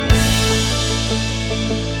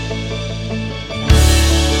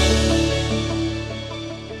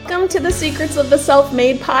to the Secrets of the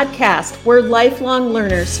Self-Made podcast, where lifelong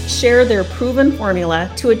learners share their proven formula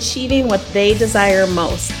to achieving what they desire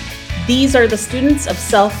most. These are the students of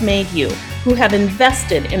Self-Made You who have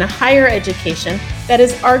invested in a higher education that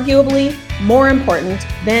is arguably more important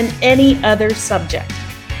than any other subject.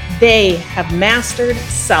 They have mastered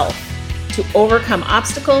self to overcome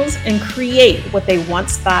obstacles and create what they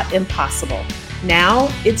once thought impossible. Now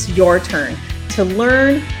it's your turn to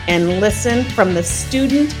learn and listen from the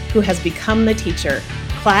student who has become the teacher.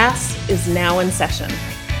 Class is now in session.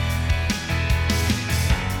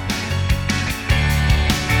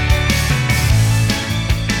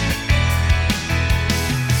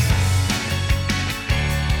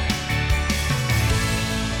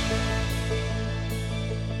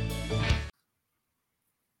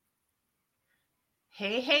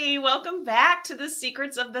 Hey, welcome back to the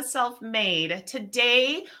Secrets of the Self-Made.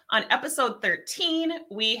 Today on episode 13,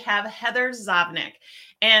 we have Heather Zovnic.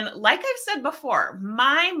 And like I've said before,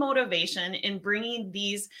 my motivation in bringing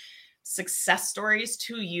these success stories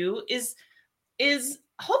to you is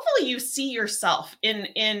hopefully you see yourself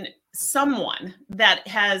in someone that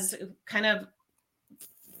has kind of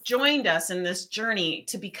joined us in this journey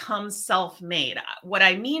to become self-made. What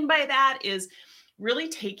I mean by that is really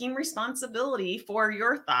taking responsibility for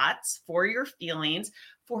your thoughts, for your feelings,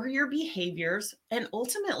 for your behaviors, and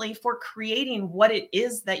ultimately for creating what it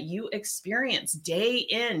is that you experience day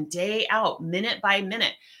in, day out, minute by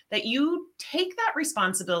minute, that you take that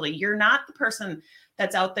responsibility. You're not the person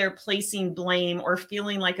that's out there placing blame or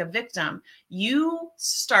feeling like a victim. You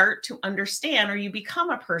start to understand, or you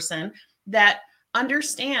become a person that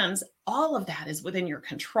understands all of that is within your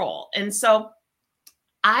control. And so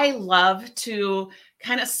I love to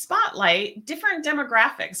kind of spotlight different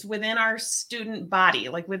demographics within our student body,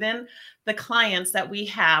 like within the clients that we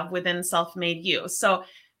have within Self-Made You. So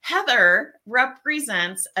Heather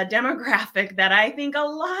represents a demographic that I think a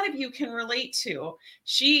lot of you can relate to.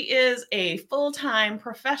 She is a full-time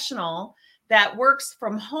professional that works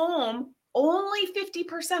from home only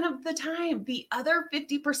 50% of the time. The other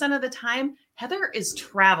 50% of the time, Heather is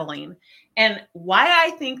traveling. And why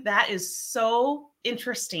I think that is so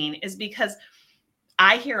interesting is because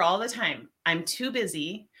I hear all the time, I'm too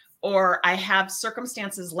busy, or I have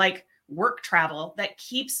circumstances like work travel that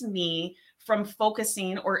keeps me from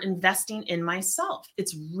focusing or investing in myself.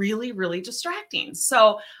 It's really, really distracting.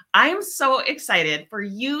 So I'm so excited for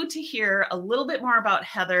you to hear a little bit more about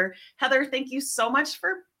Heather. Heather, thank you so much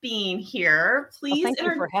for being here. Please. Well, thank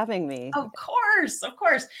you for having me. Of course.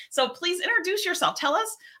 So please introduce yourself. Tell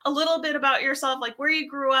us a little bit about yourself, like where you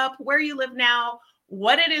grew up, where you live now,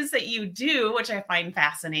 what it is that you do, which I find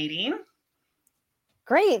fascinating.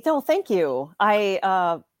 Great. No, thank you.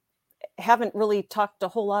 I haven't really talked a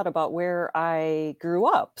whole lot about where I grew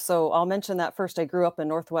up. So I'll mention that first. I grew up in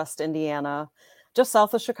Northwest Indiana, just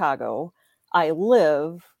south of Chicago. I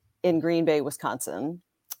live in Green Bay, Wisconsin,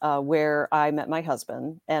 where I met my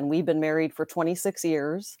husband, and we've been married for 26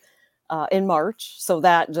 years in March. So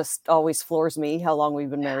that just always floors me how long we've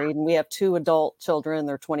been married. And we have two adult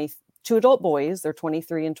children. Two adult boys. They're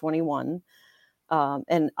 23 and 21.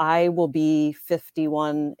 And I will be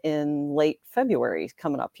 51 in late February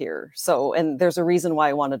coming up here. So, and there's a reason why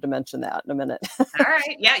I wanted to mention that in a minute. All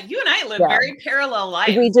right. Yeah. You and I live very parallel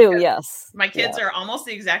lives. We do. Yes. My kids are almost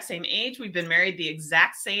the exact same age. We've been married the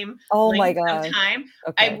exact same length of time.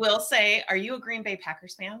 Okay. I will say, are you a Green Bay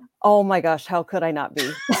Packers fan? Oh my gosh. How could I not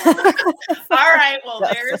be? All right. Well,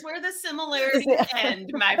 there's where the similarities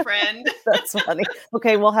end, my friend. That's funny.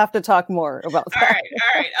 Okay. We'll have to talk more about that.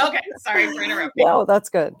 All right. Okay. Sorry for interrupting. No, that's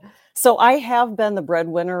good. So I have been the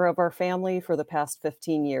breadwinner of our family for the past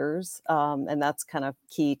 15 years. And that's kind of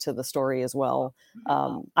key to the story as well.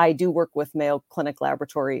 I do work with Mayo Clinic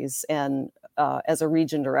Laboratories and as a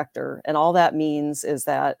region director. And all that means is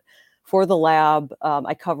that for the lab,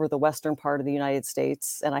 I cover the western part of the United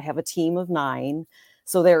States, and I have a team of 9.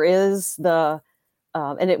 So there is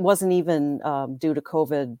and it wasn't even due to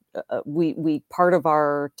COVID. We part of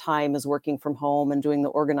our time is working from home and doing the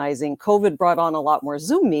organizing. COVID brought on a lot more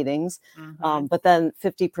Zoom meetings, but then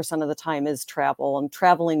 50% of the time is travel. I'm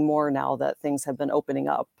traveling more now that things have been opening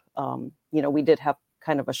up. We did have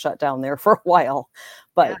kind of a shutdown there for a while,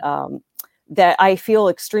 but that I feel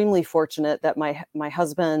extremely fortunate that my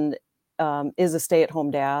husband is a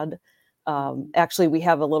stay-at-home dad. Actually, we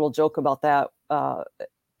have a little joke about that.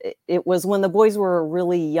 It was when the boys were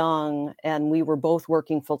really young and we were both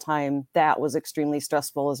working full time. That was extremely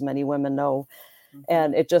stressful, as many women know.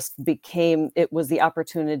 And it just it was the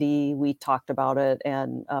opportunity. We talked about it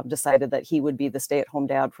and decided that he would be the stay-at-home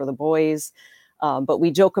dad for the boys. But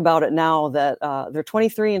we joke about it now that they're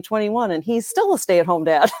 23 and 21 and he's still a stay-at-home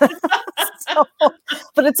dad. So,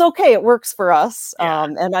 but it's okay. It works for us. Yeah.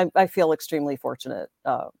 And I feel extremely fortunate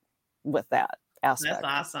with that aspect.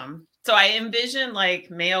 That's awesome. So I envision like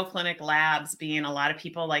Mayo Clinic labs being a lot of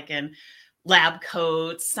people like in lab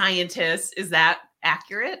coats, scientists. Is that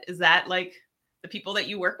accurate? Is that like the people that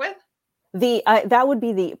you work with? That would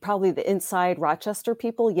be probably the inside Rochester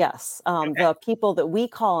people. Yes. Okay. The people that we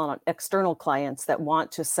call on external clients that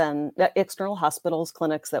want to send external hospitals,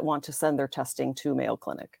 clinics that want to send their testing to Mayo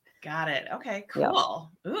Clinic. Got it. Okay, Yeah.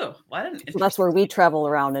 cool. Ooh, what an So that's where we travel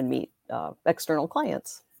around and meet external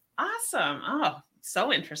clients. Awesome. Oh,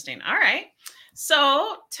 so interesting. All right.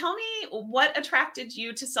 So tell me what attracted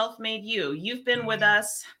you to Self-Made You? You've been with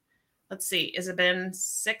us, let's see, has it been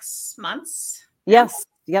 6 months? Yes.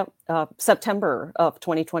 Yep. September of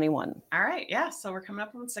 2021. All right. Yeah. So we're coming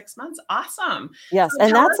up on 6 months. Awesome. Yes. So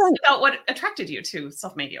And tell that's us about what attracted you to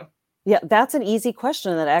Self-Made You. Yeah, that's an easy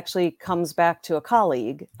question that actually comes back to a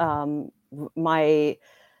colleague. My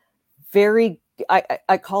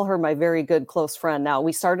I call her my very good close friend. Now,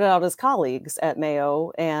 we started out as colleagues at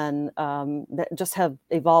Mayo and that just have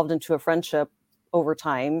evolved into a friendship over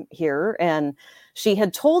time here. And she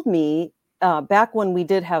had told me back when we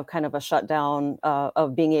did have kind of a shutdown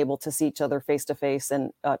of being able to see each other face to face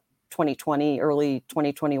in 2020, early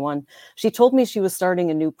 2021, she told me she was starting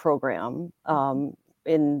a new program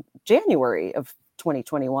in January of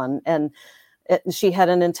 2021. And she had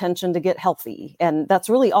an intention to get healthy. And that's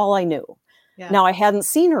really all I knew. Yeah. Now, I hadn't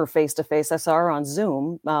seen her face to face. I saw her on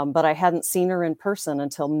Zoom, but I hadn't seen her in person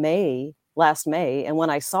until last May. And when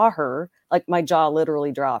I saw her, like my jaw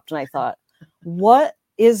literally dropped. And I thought, what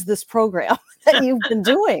is this program that you've been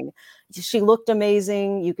doing? She looked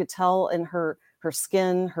amazing. You could tell in her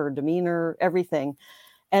skin, her demeanor, everything.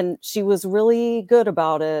 And she was really good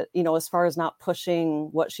about it, as far as not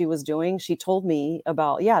pushing what she was doing. She told me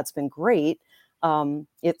about, it's been great.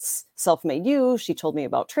 It's Self-Made You. She told me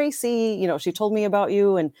about Tracy, she told me about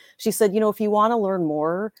you. And she said, if you want to learn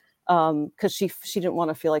more, because she didn't want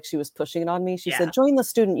to feel like she was pushing it on me. She said, join the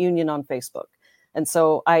student union on Facebook. And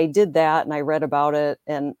so I did that and I read about it.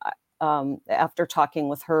 And after talking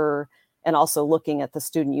with her and also looking at the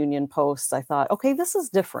student union posts, I thought, okay, this is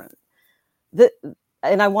different.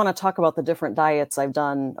 And I want to talk about the different diets I've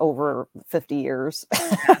done over 50 years.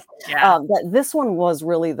 This one was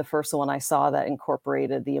really the first one I saw that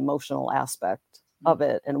incorporated the emotional aspect of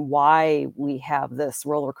it and why we have this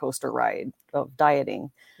roller coaster ride of dieting.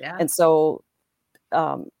 Yeah. And so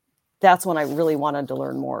that's when I really wanted to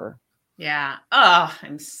learn more. Yeah. Oh,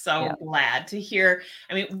 I'm so glad to hear.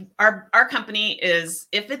 I mean, our company is,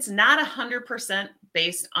 if it's not 100%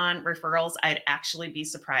 based on referrals, I'd actually be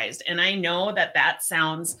surprised. And I know that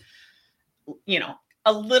sounds,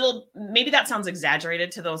 maybe that sounds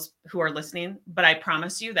exaggerated to those who are listening, but I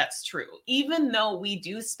promise you that's true. Even though we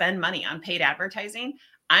do spend money on paid advertising,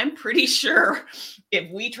 I'm pretty sure if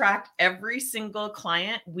we tracked every single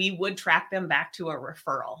client, we would track them back to a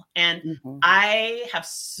referral. And I have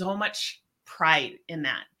so much pride in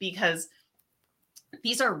that because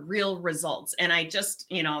these are real results. And I just,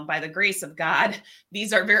 by the grace of God,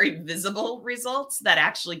 these are very visible results that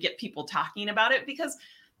actually get people talking about it because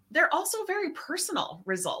they're also very personal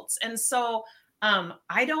results. And so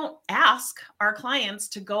I don't ask our clients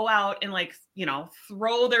to go out and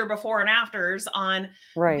throw their before and afters on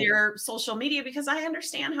their social media because I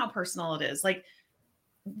understand how personal it is. Like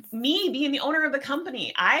me being the owner of the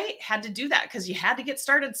company, I had to do that because you had to get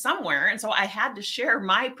started somewhere. And so I had to share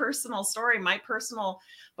my personal story, my personal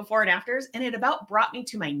before and afters. And it about brought me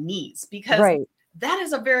to my knees because that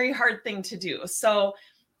is a very hard thing to do. So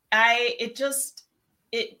it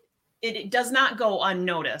does not go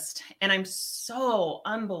unnoticed. And I'm so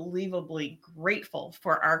unbelievably grateful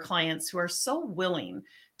for our clients who are so willing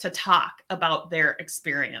to talk about their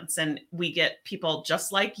experience. And we get people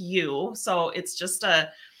just like you. So it's a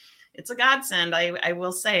godsend, I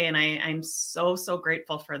will say. And I'm so, so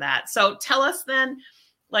grateful for that. So tell us then,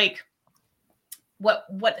 what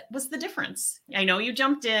was the difference? I know you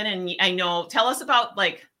jumped in and tell us about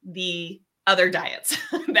the other diets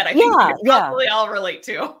that I think we probably all relate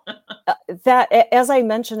to. That, as I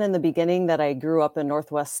mentioned in the beginning, that I grew up in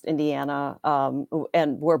Northwest Indiana,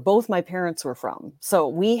 and where both my parents were from. So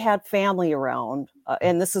we had family around,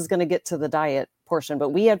 and this is going to get to the diet portion, but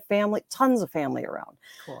we had tons of family around.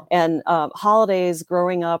 Cool. And holidays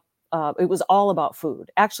growing up, it was all about food.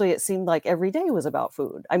 Actually, it seemed like every day was about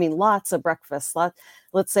food. I mean, lots of breakfast.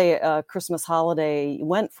 Let's say a Christmas holiday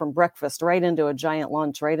went from breakfast right into a giant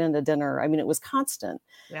lunch, right into dinner. I mean, it was constant.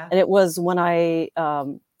 Yeah. And it was when I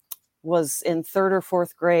was in 3rd or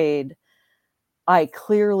 4th grade I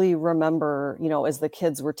clearly remember, as the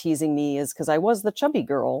kids were teasing me, is because I was the chubby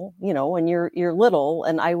girl, and you're little,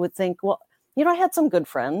 and I would think, well, I had some good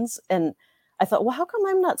friends, and I thought, well, how come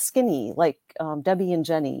I'm not skinny like Debbie and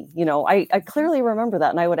Jenny? I clearly remember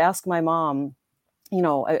that, and I would ask my mom,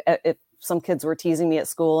 if some kids were teasing me at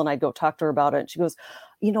school, and I'd go talk to her about it, and she goes,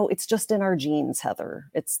 it's just in our genes, Heather.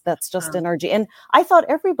 That's just in our gene. And I thought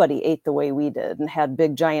everybody ate the way we did and had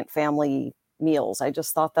big giant family meals. I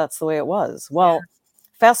just thought that's the way it was. Well,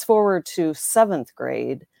 fast forward to 7th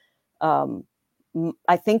grade.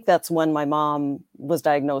 I think that's when my mom was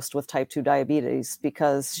diagnosed with type 2 diabetes,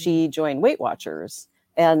 because she joined Weight Watchers.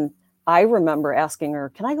 And I remember asking her,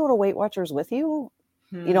 can I go to Weight Watchers with you?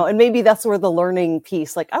 And maybe that's where the learning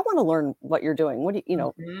piece, like, I want to learn what you're doing. What do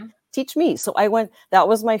you, teach me. So I went, that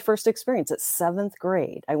was my first experience at 7th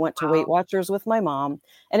grade. I went to Weight Watchers with my mom,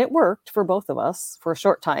 and it worked for both of us for a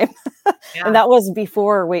short time. And that was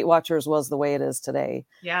before Weight Watchers was the way it is today.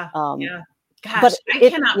 Gosh, I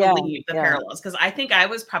cannot believe the parallels, because I think I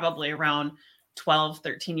was probably around 12,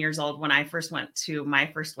 13 years old when I first went to my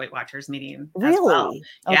first Weight Watchers meeting. Really? As well.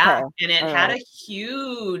 Yeah. Okay. And it had a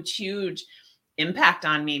huge impact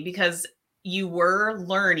on me, because you were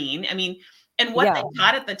learning. I mean, and what they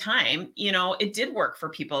taught at the time, it did work for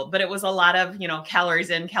people, but it was a lot of,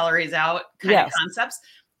 calories in, calories out kind of concepts.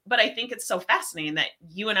 But I think it's so fascinating that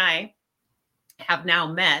you and I have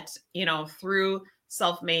now met, through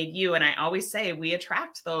Self-Made You. And I always say we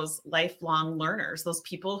attract those lifelong learners, those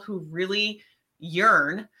people who really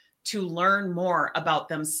yearn to learn more about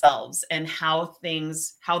themselves and how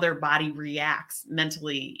their body reacts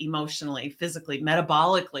mentally, emotionally, physically,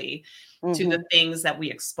 metabolically to the things that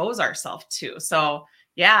we expose ourselves to. So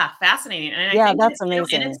fascinating. And I think that's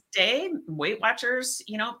amazing. In its day, Weight Watchers,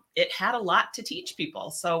 it had a lot to teach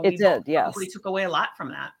people. So we probably took away a lot from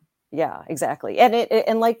that. Yeah, exactly. And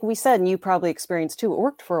and like we said, and you probably experienced too, it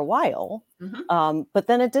worked for a while, but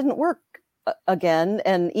then it didn't work again.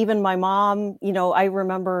 And even my mom, I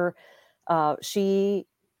remember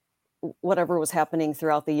whatever was happening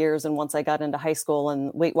throughout the years. And once I got into high school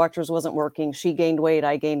and Weight Watchers wasn't working, she gained weight,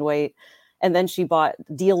 I gained weight. And then she bought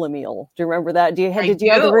Deal-A-Meal. Do you remember that? Did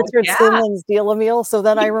you have the Richard Simmons Deal-A-Meal? So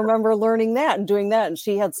then I remember learning that and doing that. And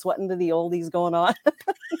she had Sweating to the Oldies going on.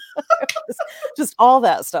 Just all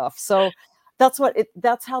that stuff. So that's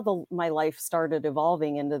how my life started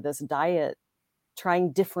evolving into this diet,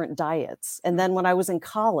 trying different diets. And then when I was in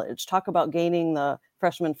college, talk about gaining the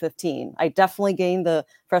freshman 15. I definitely gained the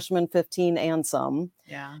freshman 15 and some.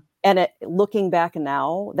 Yeah. And looking back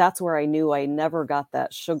now, that's where I knew I never got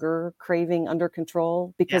that sugar craving under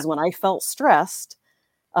control, because when I felt stressed,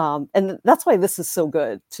 and that's why this is so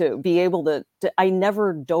good to be able to, I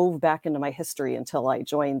never dove back into my history until I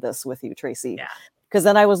joined this with you, Tracy. Yeah. Because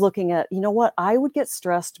then I was looking at, what, I would get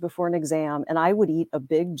stressed before an exam and I would eat a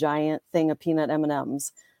big giant thing of peanut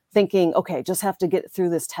M&Ms thinking, okay, just have to get through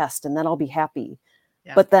this test and then I'll be happy.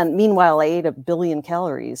 Yeah. But then meanwhile, I ate 1 billion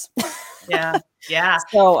calories. Yeah.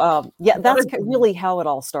 So, that's really how it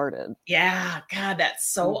all started. Yeah. God, that's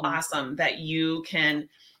so awesome that you can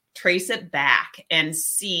trace it back and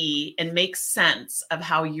see and make sense of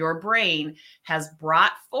how your brain has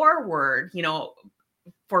brought forward,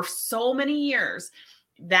 for so many years,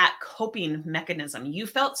 that coping mechanism. You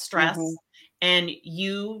felt stress and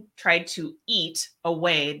you tried to eat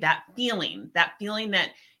away that feeling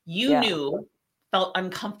that you knew felt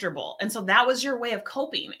uncomfortable. And so that was your way of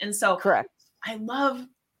coping. And so correct. I love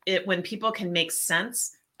it when people can make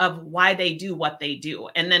sense of why they do what they do.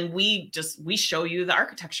 And then we show you the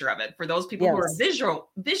architecture of it. For those people who are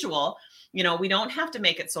visual, we don't have to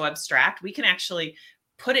make it so abstract. We can actually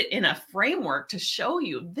put it in a framework to show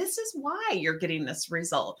you this is why you're getting this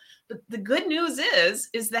result. But the good news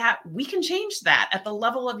is that we can change that at the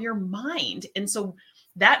level of your mind. And so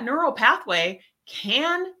that neural pathway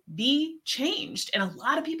can be changed. And a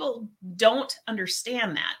lot of people don't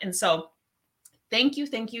understand that. And so thank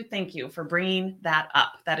you for bringing that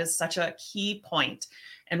up. That is such a key point,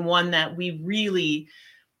 and one that we really,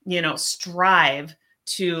 strive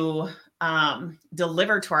to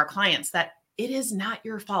deliver to our clients, that it is not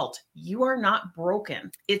your fault. You are not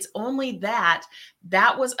broken. It's only that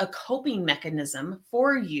was a coping mechanism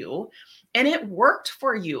for you, and it worked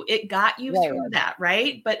for you. It got you through that,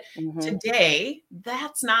 right? But today,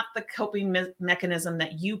 that's not the coping mechanism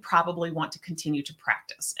that you probably want to continue to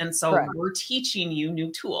practice. And so we're teaching you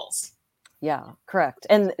new tools. Yeah, correct.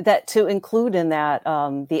 And that to include in that,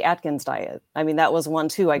 the Atkins diet. I mean, that was one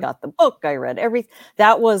too. I got the book, I read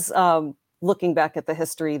that was, looking back at the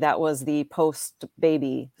history, that was the post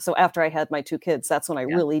baby. So after I had my 2 kids, that's when I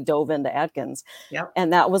really dove into Atkins. Yep.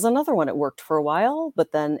 And that was another one. It worked for a while,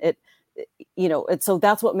 but then and so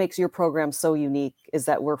that's what makes your program so unique, is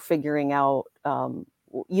that we're figuring out,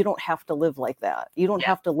 you don't have to live like that. You don't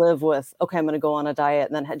have to live with, okay, I'm going to go on a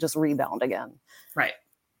diet and then just rebound again. Right.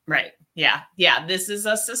 Right. Yeah. Yeah. This is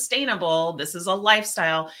this is a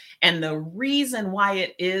lifestyle. And the reason why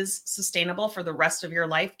it is sustainable for the rest of your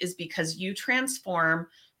life is because you transform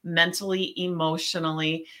mentally,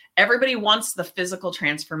 emotionally. Everybody wants the physical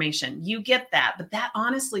transformation. You get that, but that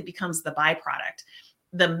honestly becomes the byproduct.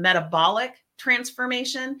 The metabolic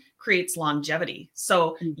transformation creates longevity.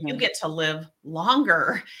 So you get to live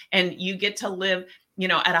longer, and you get to live,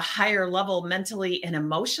 at a higher level mentally and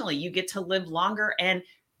emotionally. You get to live longer, and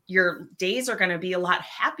your days are going to be a lot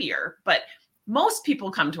happier. But most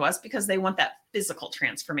people come to us because they want that physical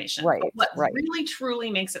transformation. Right. But what really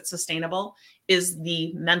truly makes it sustainable is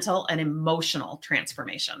the mental and emotional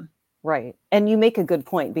transformation. Right. And you make a good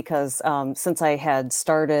point, because since I had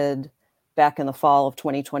started back in the fall of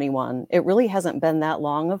 2021, it really hasn't been that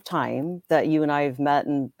long of time that you and I have met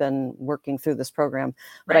and been working through this program.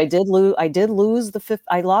 But I did lose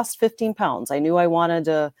I lost 15 pounds. I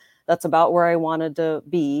knew that's about where I wanted to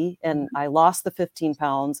be. And I lost the 15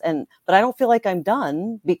 pounds, but I don't feel like I'm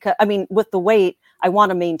done, because with the weight, I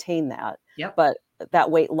want to maintain that, but that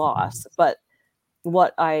weight loss. But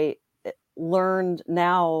what I learned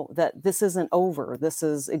now, that this isn't over. This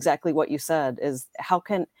is exactly what you said, is how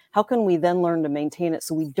can we then learn to maintain it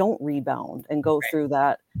so we don't rebound and go through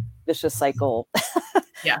that vicious cycle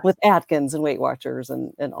with Atkins and Weight Watchers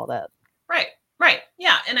and all that. Right.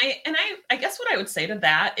 Yeah. And I guess what I would say to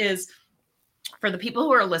that is, for the people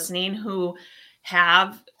who are listening who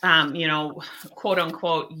have, quote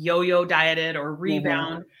unquote, yo-yo dieted or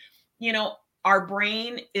rebound, our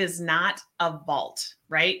brain is not a vault,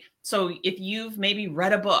 right? So if you've maybe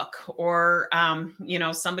read a book, or,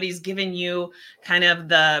 somebody's given you kind of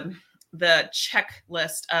the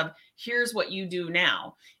checklist of, here's what you do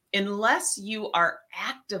now, unless you are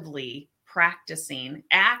actively practicing,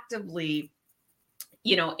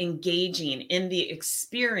 engaging in the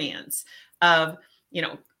experience of,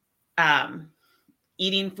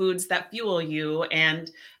 eating foods that fuel you,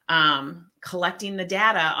 and collecting the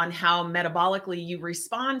data on how metabolically you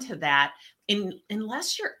respond to that,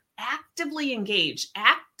 unless you're actively engaged,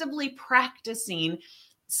 actively practicing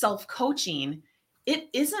self-coaching, it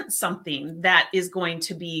isn't something that is going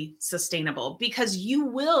to be sustainable, because you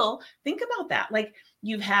will think about that. Like,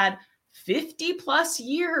 you've had 50 plus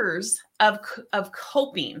years of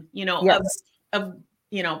coping, of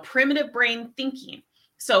primitive brain thinking.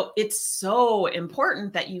 So it's so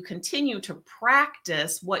important that you continue to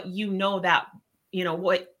practice what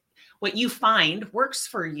what you find works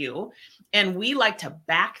for you. And we like to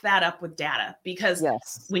back that up with data, because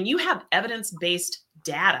when you have evidence-based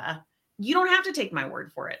data, you don't have to take my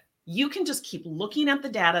word for it. You can just keep looking at the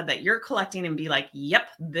data that you're collecting and be like, yep,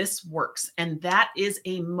 this works. And that is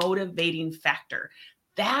a motivating factor.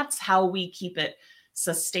 That's how we keep it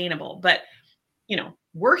sustainable. But,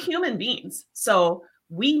 we're human beings. So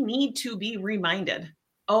we need to be reminded,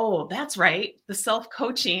 oh, that's right, the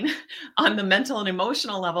self-coaching on the mental and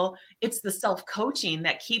emotional level, it's the self-coaching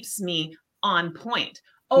that keeps me on point.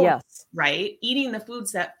 Oh, yes. Right. Eating the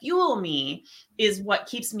foods that fuel me is what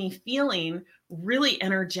keeps me feeling really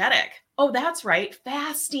energetic. Oh, that's right.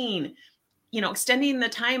 Fasting, extending the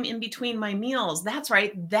time in between my meals. That's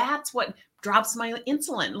right. That's what drops my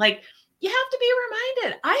insulin. Like, you have to be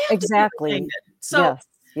reminded. I have to be reminded. So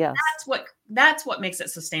yes. That's what makes it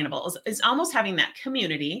sustainable, is almost having that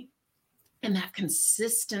community and that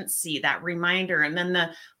consistency, that reminder. And then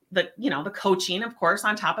the coaching, of course,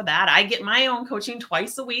 on top of that. I get my own coaching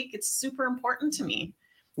twice a week. It's super important to me.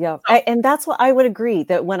 Yeah. So, and that's what I would agree,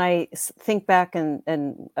 that when I think back and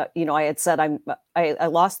I had said, I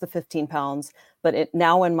lost the 15 pounds, but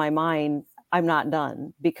now in my mind, I'm not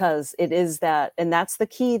done, because it is that, and that's the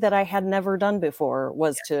key that I had never done before,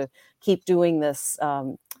 was to keep doing this.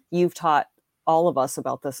 You've taught all of us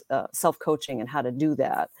about this self-coaching and how to do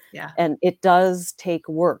that. Yeah. And it does take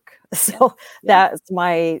work. So that's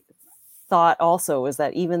my thought also, is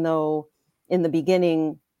that even though in the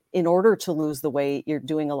beginning, in order to lose the weight, you're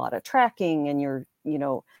doing a lot of tracking, and you're,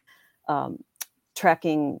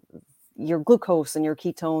 tracking your glucose and your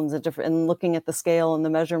ketones and looking at the scale and the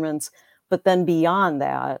measurements. But then beyond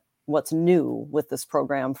that, what's new with this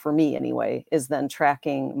program, for me anyway, is then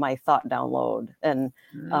tracking my thought download and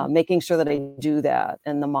making sure that I do that,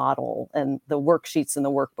 and the model and the worksheets and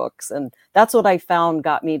the workbooks. And that's what I found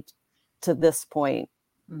got me to this point,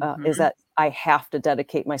 is that I have to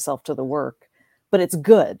dedicate myself to the work, but it's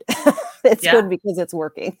good. it's Yeah. good because it's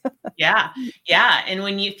working. Yeah. Yeah. And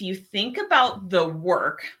if you think about the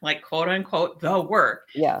work, like quote unquote, the work,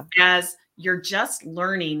 Yeah. as you're just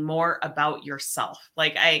learning more about yourself.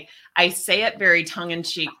 Like I say it very tongue in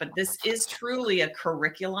cheek, but this is truly a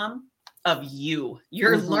curriculum of you.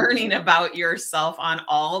 You're learning about yourself on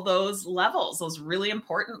all those levels, those really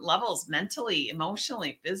important levels, mentally,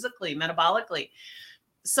 emotionally, physically, metabolically.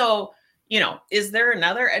 So, is there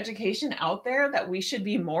another education out there that we should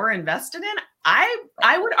be more invested in?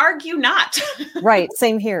 I would argue not. Right.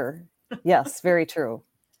 Same here. Yes, very true.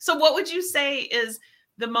 So what would you say is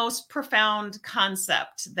the most profound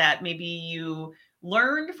concept that maybe you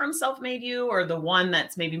learned from Self-Made You, or the one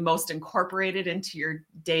that's maybe most incorporated into your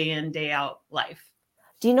day in, day out life?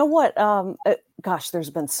 Do you know what? Gosh,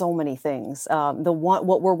 there's been so many things.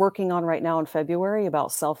 What we're working on right now in February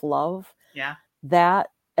about self-love, Yeah.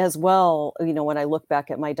 that as well, when I look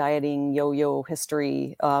back at my dieting yo-yo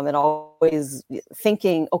history, and always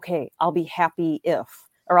thinking, okay, I'll be happy if,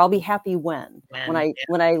 or I'll be happy when Yeah.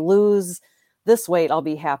 when I lose this weight, I'll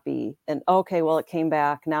be happy. And okay, well, it came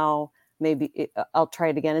back. Now maybe I'll try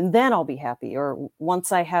it again, and then I'll be happy. Or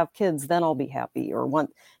once I have kids, then I'll be happy. Or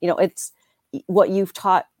it's what you've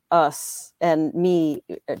taught us and me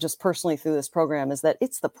just personally through this program is that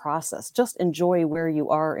it's the process. Just enjoy where you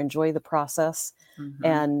are, enjoy the process,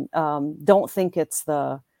 and don't think it's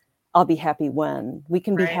I'll be happy when. We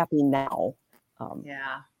can be Right. happy now.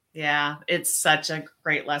 Yeah. Yeah. It's such a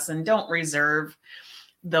great lesson. Don't reserve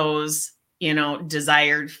those,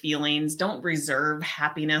 desired feelings. Don't reserve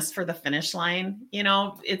happiness for the finish line.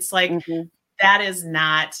 It's like, that is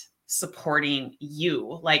not supporting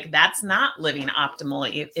you. Like, that's not living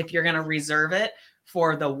optimally if you're going to reserve it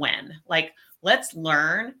for the when. Like, let's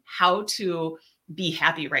learn how to be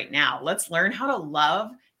happy right now. Let's learn how to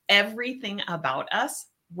love everything about us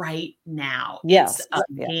right now. Yes. It's a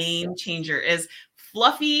game changer. As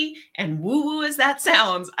fluffy and woo-woo as that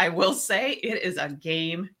sounds, I will say it is a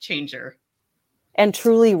game changer. And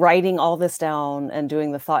truly writing all this down and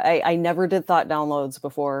doing the thought, I never did thought downloads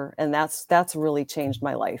before. And that's really changed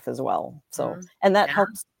my life as well. So, and that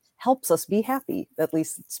helps us be happy, at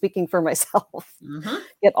least speaking for myself.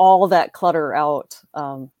 Get all that clutter out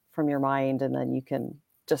from your mind, and then you can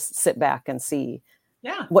just sit back and see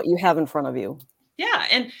what you have in front of you. Yeah.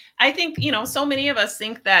 And I think, so many of us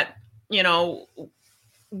think that,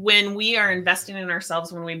 when we are investing in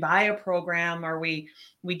ourselves, when we buy a program or we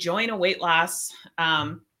join a weight loss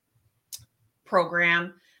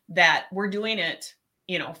program, that we're doing it,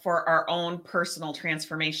 for our own personal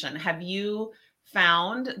transformation. Have you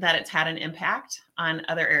found that it's had an impact on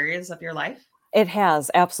other areas of your life? It has,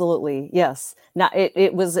 absolutely. Yes. Now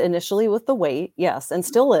it was initially with the weight, yes, and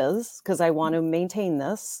still is, because I want to maintain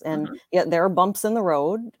this. And yet there are bumps in the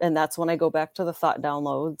road, and that's when I go back to the thought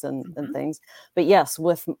downloads and things. But yes,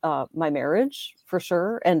 with my marriage for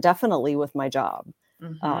sure, and definitely with my job,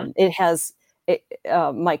 it has.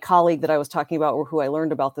 My colleague that I was talking about, or who I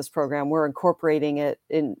learned about this program, we're incorporating it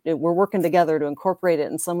we're working together to incorporate it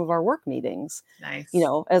in some of our work meetings. Nice.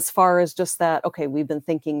 As far as just that, okay, we've been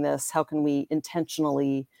thinking this, how can we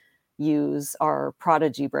intentionally use our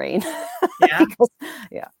prodigy brain? Yeah.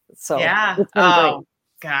 So it's been great.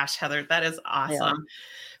 Gosh, Heather, that is awesome. Yeah.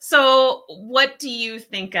 So what do you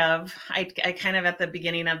think of, I kind of at the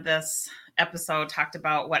beginning of this episode talked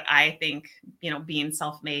about what I think, being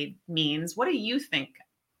self-made means. What do you think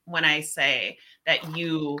when I say that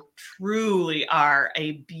you truly are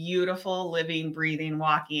a beautiful, living, breathing,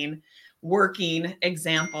 walking, working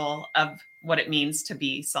example of what it means to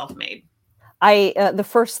be self-made? The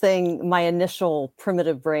first thing my initial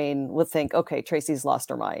primitive brain would think, okay, Tracy's lost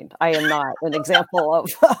her mind. I am not an example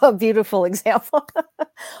of a beautiful example.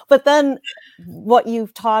 But then what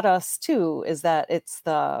you've taught us too is that it's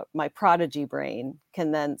my prodigy brain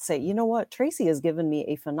can then say, you know what, Tracy has given me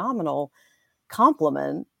a phenomenal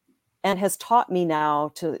compliment and has taught me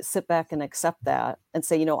now to sit back and accept that and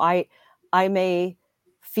say, I may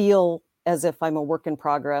feel as if I'm a work in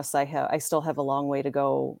progress. I still have a long way to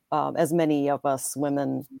go, as many of us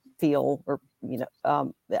women feel, or,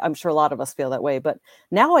 I'm sure a lot of us feel that way. But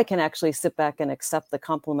now I can actually sit back and accept the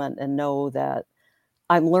compliment and know that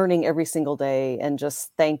I'm learning every single day, and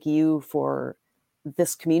just thank you for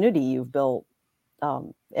this community you've built.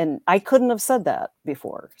 And I couldn't have said that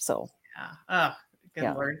before. So, yeah. Oh,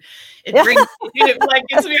 good Lord. It brings, it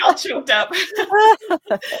gets me all choked up.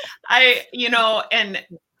 And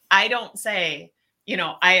I don't say,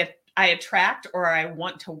 I attract, or I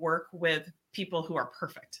want to work with people who are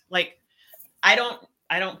perfect. Like, I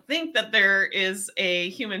don't think that there is a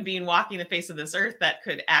human being walking the face of this earth that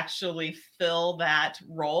could actually fill that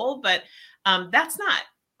role. But that's not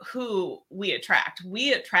who we attract.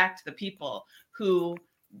 We attract the people who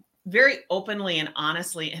very openly and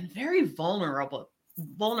honestly and very vulnerably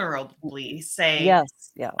say,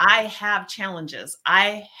 Yes. Yeah. I have challenges.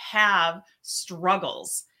 I have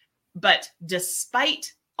struggles. But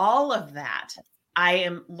despite all of that, I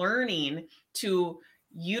am learning to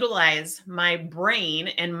utilize my brain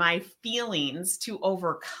and my feelings to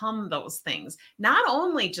overcome those things. Not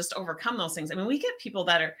only just overcome those things. I mean, we get people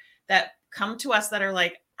that come to us that are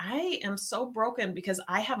like, I am so broken because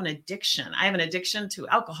I have an addiction. I have an addiction to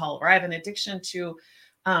alcohol, or I have an addiction to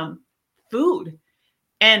food.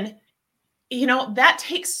 And, that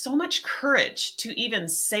takes so much courage to even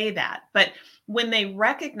say that. But when they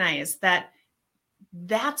recognize that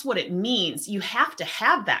that's what it means, you have to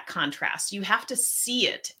have that contrast. You have to see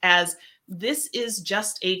it as this is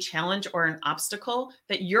just a challenge or an obstacle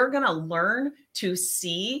that you're going to learn to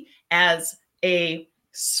see as a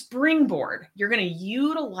springboard. You're going to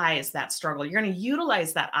utilize that struggle. You're going to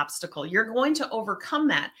utilize that obstacle. You're going to overcome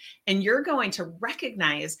that. And you're going to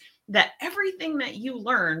recognize that everything that you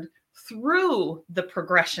learned through the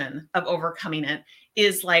progression of overcoming it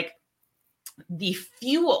is like the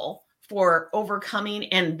fuel for overcoming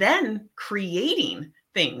and then creating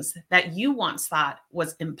things that you once thought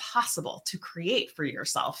was impossible to create for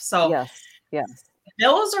yourself. So yes,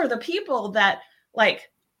 those are the people that,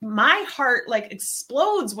 like, my heart like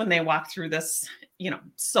explodes when they walk through this,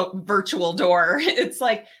 so virtual door. It's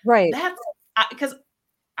like, right. That's because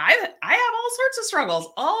I have all sorts of struggles,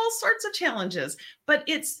 all sorts of challenges, but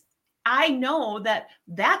I know that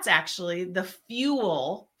that's actually the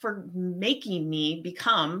fuel for making me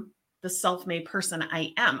become the self-made person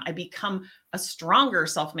I am. I become a stronger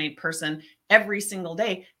self-made person every single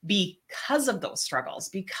day because of those struggles,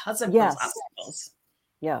 because of those obstacles.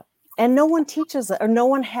 Yeah. And no one teaches or no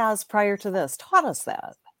one has prior to this taught us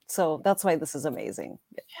that. So that's why this is amazing.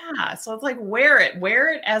 Yeah. So it's like, wear it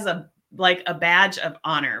as a badge of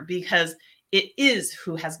honor, because it is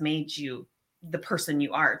who has made you the person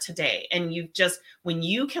you are today. And when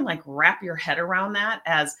you can like wrap your head around that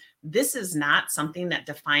as this is not something that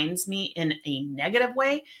defines me in a negative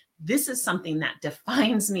way. This is something that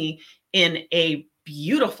defines me in a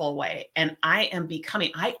beautiful way. And I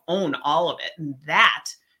own all of it. And that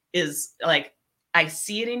is like, I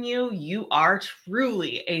see it in you. You are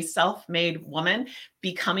truly a self-made woman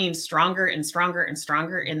becoming stronger and stronger and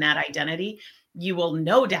stronger in that identity. You will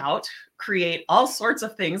no doubt create all sorts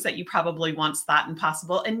of things that you probably once thought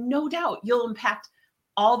impossible. And no doubt you'll impact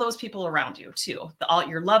all those people around you too, all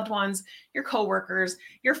your loved ones, your coworkers,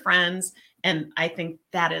 your friends. And I think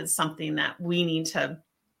that is something that we need to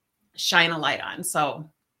shine a light on. So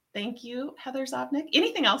thank you, Heather Zovnic.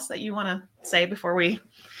 Anything else that you want to say before we?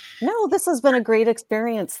 No, this has been a great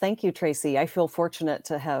experience. Thank you, Tracy. I feel fortunate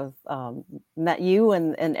to have met you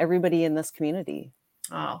and everybody in this community.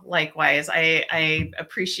 Oh, likewise. I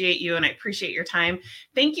appreciate you and I appreciate your time.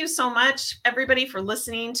 Thank you so much, everybody, for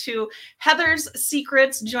listening to Heather's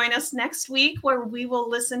Secrets. Join us next week where we will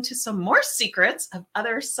listen to some more secrets of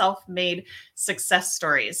other self-made success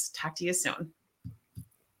stories. Talk to you soon.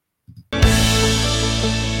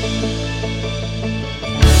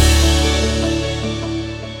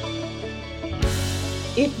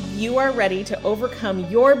 If you are ready to overcome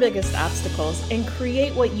your biggest obstacles and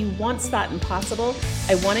create what you once thought impossible,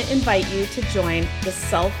 I want to invite you to join the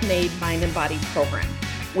Self-Made Mind and Body program,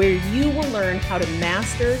 where you will learn how to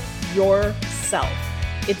master yourself.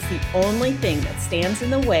 It's the only thing that stands in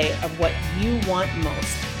the way of what you want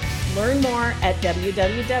most. Learn more at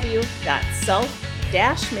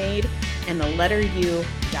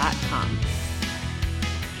www.self-made.com.